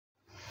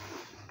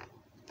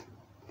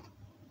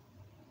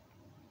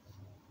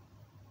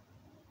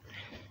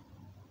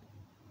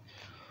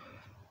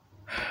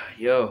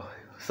Yo,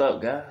 what's up,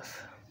 guys?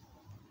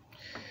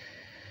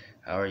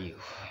 How are you?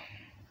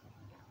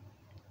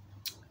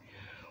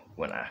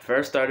 When I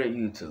first started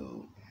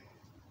YouTube,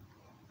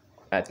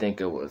 I think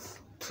it was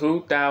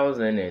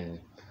 2018.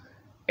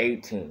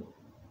 It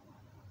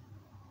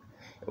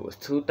was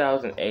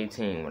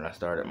 2018 when I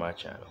started my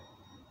channel.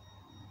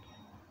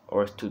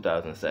 Or it's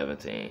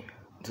 2017.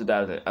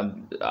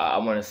 I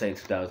want to say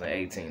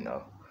 2018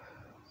 though.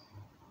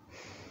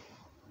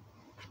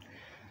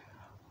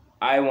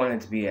 I wanted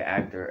to be an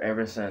actor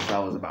ever since I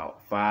was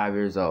about 5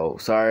 years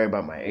old. Sorry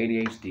about my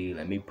ADHD.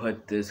 Let me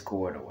put this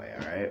cord away,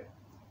 alright?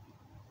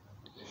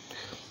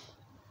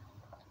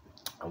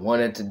 I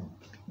wanted to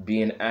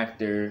be an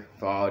actor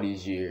for all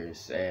these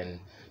years. And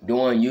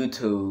doing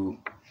YouTube,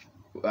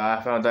 I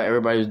found out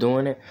everybody was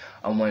doing it.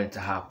 I wanted to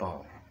hop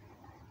on.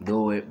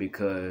 Do it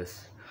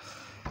because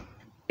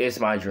it's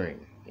my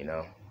dream, you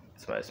know?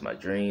 It's my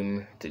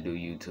dream to do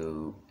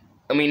YouTube.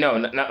 I mean, no,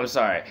 I'm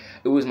sorry.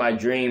 It was my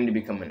dream to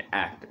become an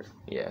actor.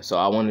 Yeah, so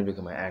I wanted to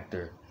become an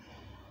actor.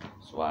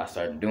 That's why I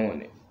started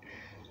doing it.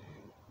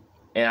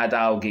 And I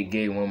thought I would get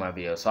gig in one of my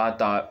videos. So I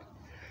thought,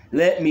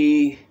 let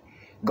me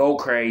go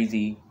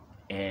crazy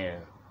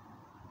and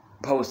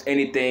post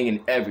anything and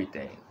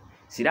everything.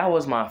 See, that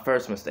was my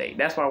first mistake.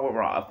 That's why I went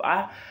wrong.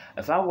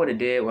 If I would have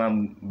did what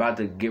I'm about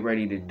to get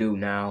ready to do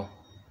now,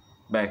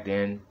 back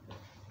then,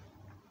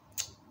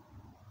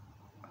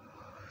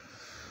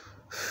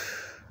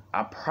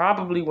 I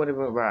probably would have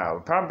been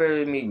viral.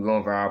 Probably me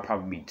going viral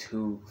probably be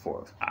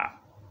 2/4. I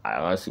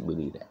honestly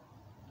believe that.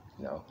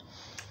 You know.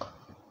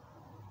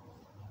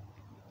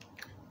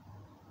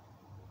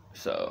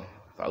 So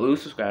if I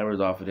lose subscribers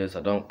off of this,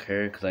 I don't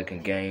care because I can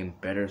gain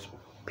better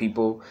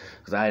people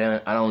because I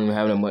don't even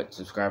have that much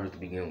subscribers to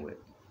begin with.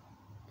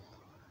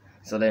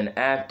 So then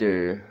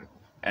after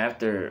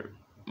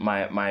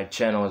my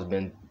channel has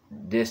been,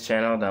 this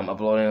channel that I'm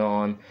uploading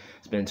on,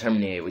 it's been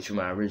terminated, which is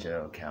my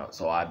original account.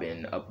 So I've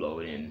been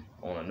uploading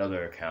on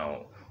another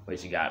account,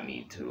 which got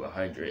me to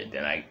 100.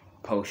 Then I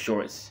post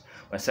shorts.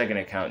 My second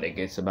account that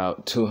gets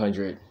about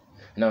 200.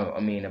 No,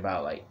 I mean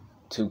about like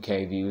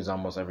 2K views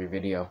almost every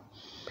video.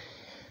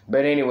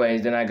 But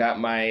anyways, then I got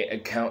my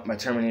account, my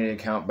terminated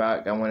account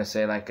back. I want to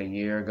say like a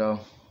year ago.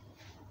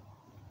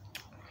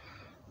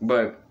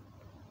 But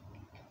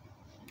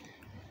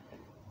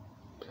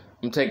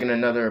I'm taking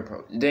another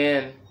approach.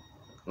 Then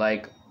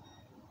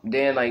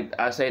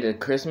I say the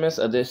Christmas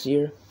of this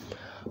year,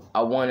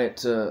 I wanted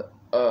to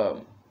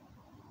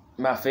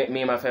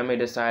me and my family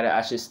decided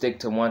I should stick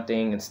to one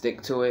thing and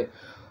stick to it.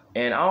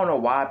 And I don't know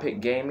why I picked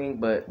gaming,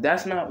 but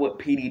that's not what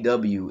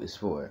PDW is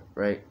for,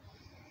 right?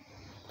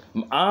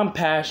 I'm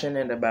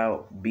passionate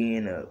about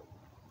being an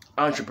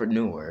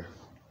entrepreneur,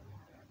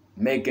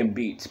 making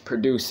beats,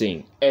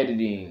 producing,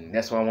 editing.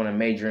 That's what I want to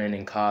major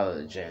in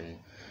college, and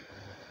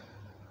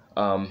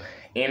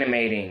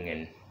animating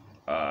and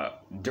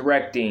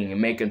directing and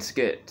making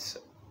skits.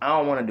 I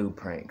don't want to do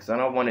pranks. I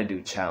don't want to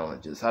do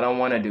challenges. I don't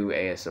want to do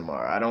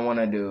ASMR. I don't want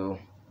to do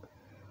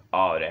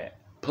all that.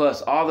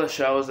 Plus, all the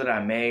shows that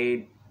I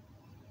made.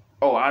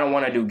 Oh, I don't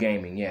want to do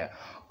gaming. Yeah,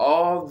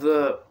 all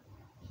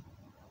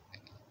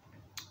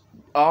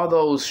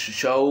those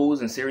shows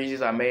and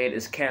series I made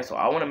is canceled.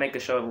 I want to make a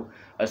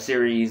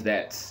series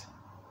that's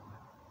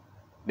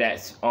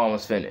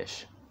almost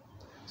finished.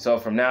 So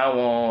from now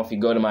on, if you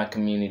go to my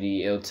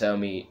community, it'll tell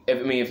me.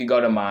 If you go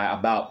to my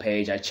about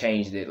page, I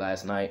changed it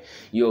last night.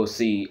 You'll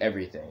see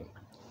everything.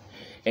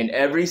 And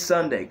every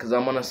Sunday, cause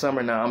I'm on a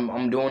summer now,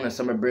 I'm doing a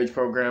summer bridge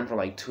program for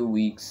like 2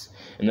 weeks,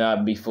 and then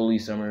I'll be fully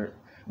summer.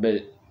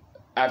 But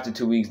after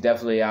 2 weeks,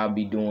 definitely I'll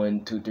be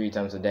doing 2-3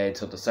 times a day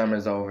till the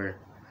summer's over.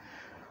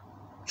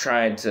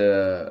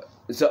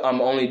 So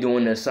I'm only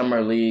doing the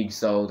summer league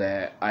so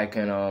that I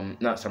can,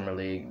 not summer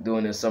league,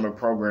 doing this summer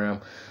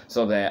program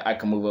so that I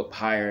can move up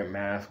higher in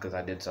math because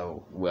I did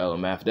so well in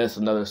math. That's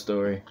another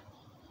story.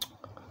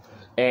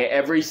 And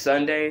every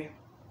Sunday,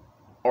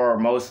 or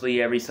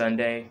mostly every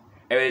Sunday,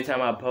 every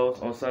time I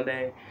post on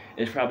Sunday,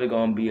 it's probably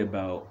going to be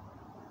about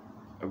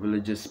a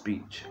religious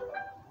speech.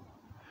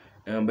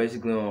 And I'm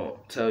basically going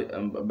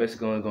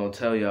to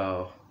tell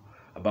y'all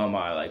about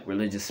my, like,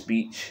 religious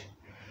speech.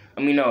 I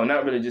mean, no,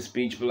 not religious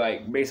speech, but,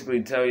 like,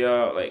 basically tell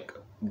y'all, like,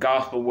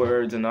 gospel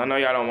words. And I know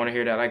y'all don't want to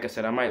hear that. Like I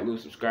said, I might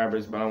lose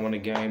subscribers, but I want to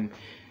gain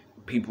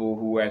people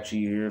who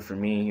actually hear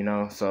from me, you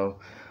know. So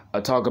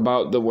I talk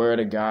about the word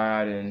of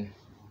God and,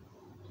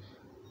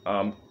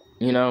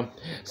 you know.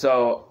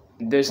 So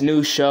this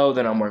new show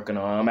that I'm working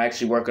on, I'm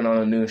actually working on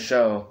a new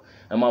show.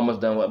 I'm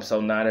almost done with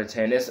episode 9 or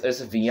 10.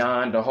 It's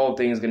beyond. The whole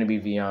thing is going to be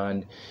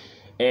beyond.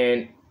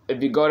 And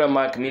if you go to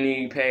my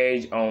community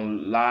page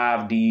on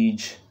Live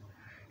Deej,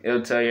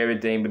 it'll tell you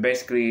everything, but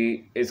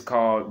basically it's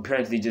called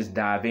Apparently Just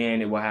Dive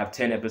In. It will have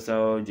 10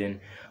 episodes, and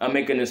I'm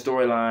making a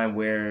storyline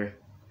where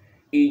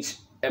each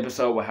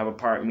episode will have a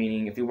part,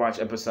 meaning if you watch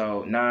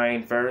episode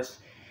 9 first,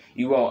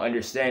 you won't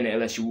understand it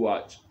unless you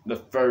watch the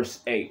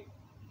first 8.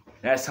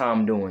 That's how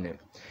I'm doing it.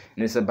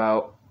 And it's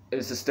about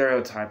it's a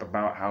stereotype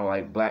about how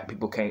like black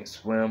people can't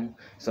swim.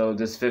 So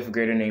this fifth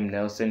grader named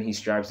Nelson, he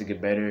strives to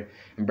get better,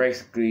 and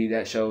basically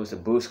that shows to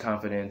boost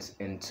confidence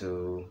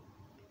into,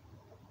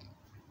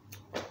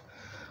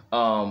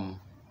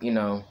 you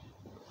know,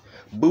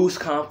 boost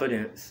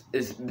confidence.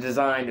 It's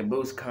designed to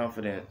boost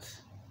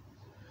confidence.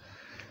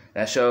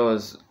 That show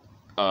is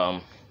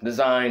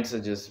designed to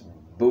just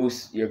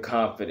boost your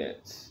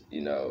confidence,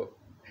 you know,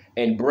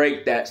 and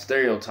break that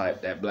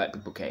stereotype that black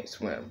people can't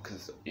swim,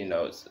 because you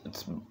know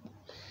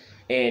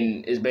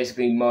it's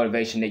basically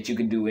motivation that you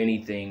could do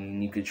anything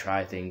and you could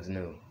try things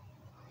new.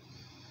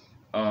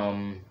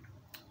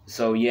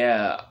 So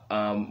yeah,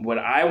 what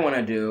I want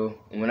to do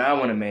when I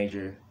want to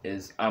major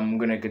is I'm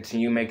gonna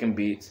continue making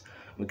beats.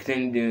 We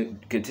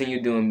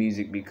continue doing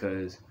music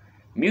because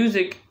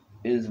music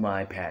is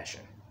my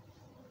passion.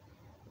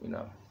 You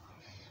know,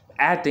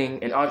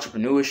 acting and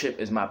entrepreneurship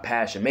is my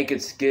passion. Making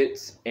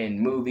skits and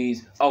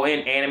movies. Oh,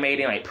 and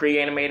animating, like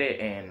pre-animated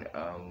and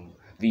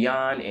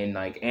beyond, and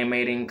like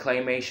animating,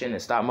 claymation,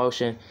 and stop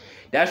motion.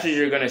 That's what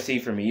you're gonna see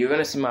from me. You're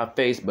gonna see my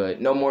face, but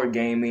no more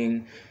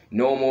gaming,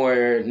 no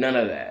more none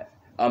of that.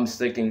 I'm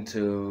sticking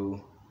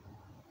to,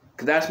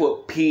 cause that's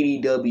what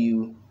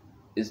PDW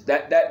is.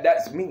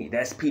 That's me.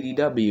 That's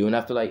PDW, and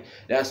I feel like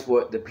that's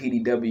what the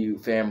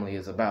PDW family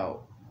is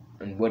about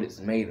and what it's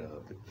made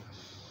of.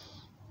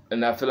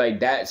 And I feel like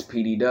that's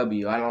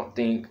PDW. I don't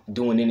think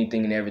doing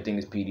anything and everything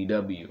is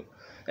PDW.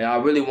 And I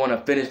really want to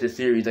finish the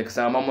series. Like I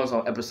said, I'm almost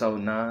on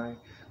episode 9.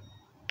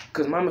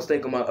 Because my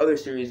mistake on my other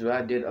series was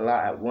I did a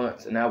lot at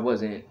once, and I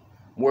wasn't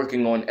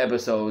working on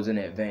episodes in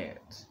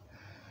advance.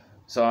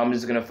 So I'm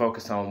just going to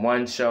focus on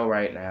one show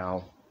right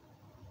now.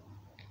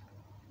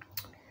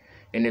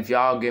 And if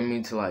y'all get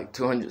me to like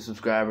 200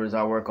 subscribers,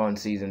 I'll work on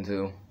season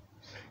 2.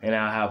 And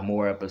I'll have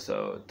more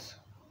episodes.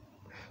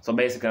 So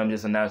basically, I'm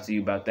just announcing to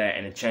you about that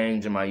and a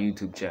change in my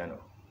YouTube channel.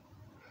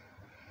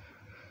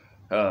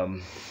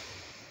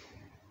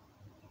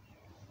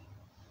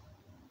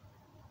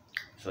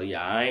 So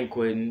yeah, I ain't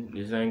quitting.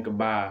 This ain't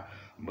goodbye.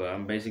 But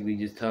I'm basically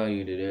just telling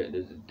you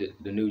that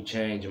the new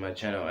change in my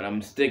channel, and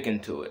I'm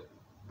sticking to it.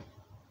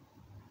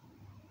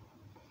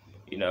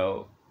 You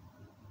know,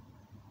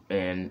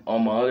 and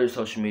on my other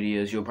social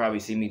medias, you'll probably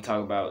see me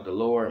talk about the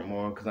Lord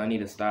more, because I need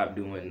to stop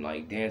doing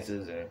like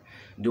dances and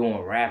doing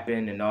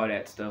rapping and all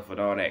that stuff with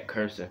all that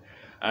cursing.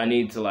 I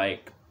need to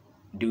like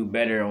do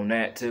better on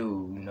that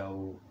too, you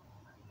know,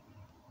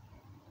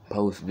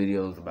 post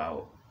videos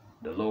about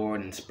the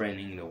Lord and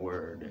spreading the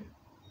word.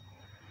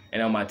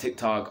 And on my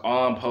TikTok,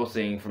 all I'm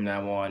posting from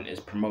now on is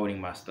promoting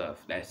my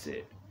stuff. That's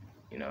it,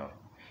 you know.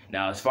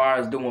 Now, as far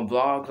as doing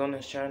vlogs on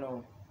this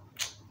channel,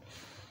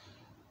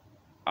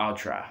 I'll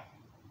try.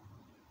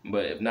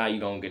 But if not,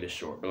 you're going to get it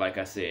short. But like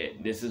I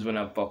said, this is what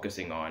I'm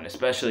focusing on,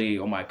 especially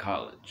on my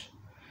college.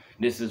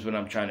 This is what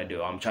I'm trying to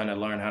do. I'm trying to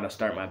learn how to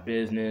start my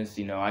business.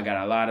 You know, I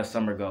got a lot of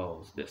summer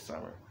goals this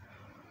summer.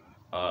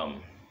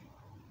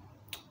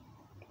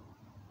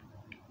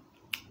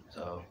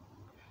 So,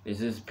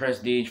 this is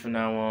prestige from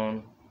now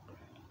on.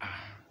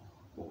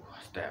 Ooh,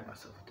 I stabbed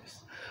myself with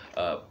this.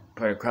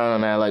 Put a crown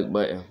on that like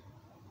button.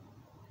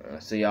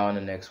 See y'all in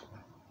the next one.